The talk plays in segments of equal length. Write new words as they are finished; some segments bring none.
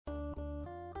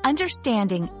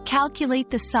Understanding, calculate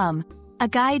the sum, a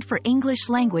guide for English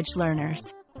language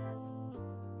learners.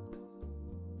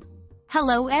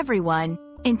 Hello everyone.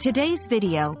 In today's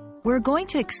video, we're going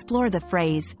to explore the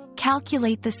phrase,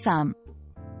 calculate the sum.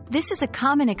 This is a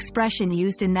common expression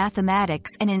used in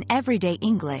mathematics and in everyday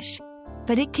English,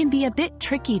 but it can be a bit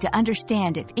tricky to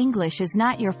understand if English is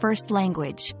not your first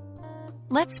language.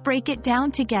 Let's break it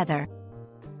down together.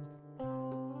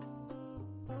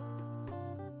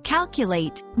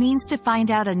 Calculate means to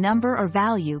find out a number or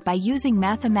value by using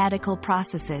mathematical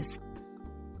processes.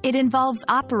 It involves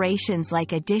operations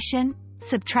like addition,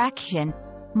 subtraction,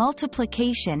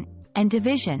 multiplication, and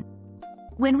division.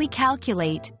 When we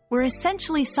calculate, we're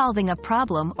essentially solving a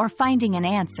problem or finding an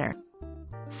answer.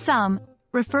 Sum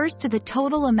refers to the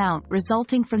total amount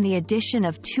resulting from the addition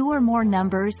of two or more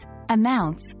numbers,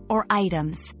 amounts, or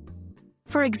items.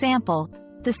 For example,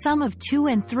 the sum of 2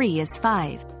 and 3 is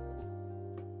 5.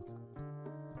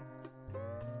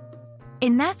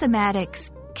 In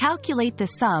mathematics, calculate the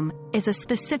sum is a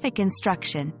specific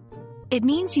instruction. It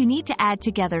means you need to add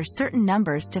together certain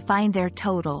numbers to find their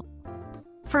total.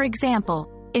 For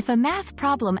example, if a math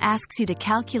problem asks you to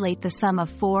calculate the sum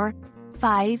of 4,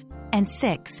 5, and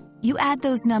 6, you add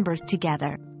those numbers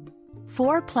together.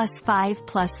 4 plus 5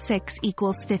 plus 6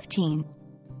 equals 15.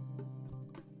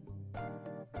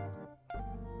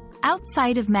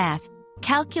 Outside of math,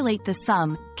 calculate the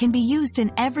sum can be used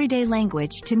in everyday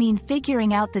language to mean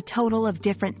figuring out the total of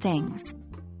different things.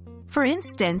 For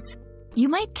instance, you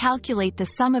might calculate the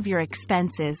sum of your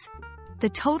expenses, the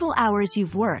total hours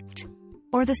you've worked,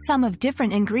 or the sum of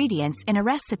different ingredients in a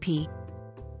recipe.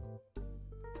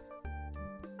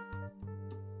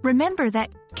 Remember that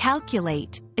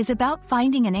calculate is about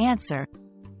finding an answer,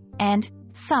 and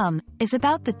sum is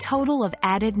about the total of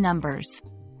added numbers.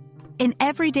 In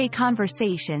everyday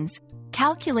conversations,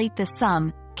 calculate the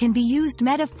sum can be used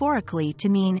metaphorically to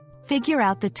mean figure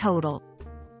out the total.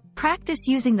 Practice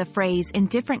using the phrase in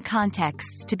different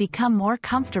contexts to become more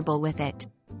comfortable with it.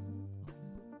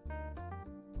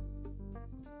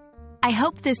 I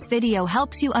hope this video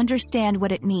helps you understand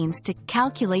what it means to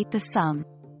calculate the sum.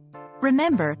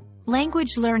 Remember,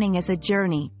 language learning is a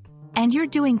journey, and you're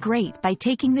doing great by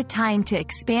taking the time to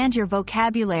expand your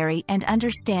vocabulary and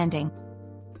understanding.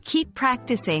 Keep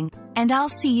practicing, and I'll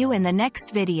see you in the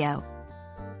next video.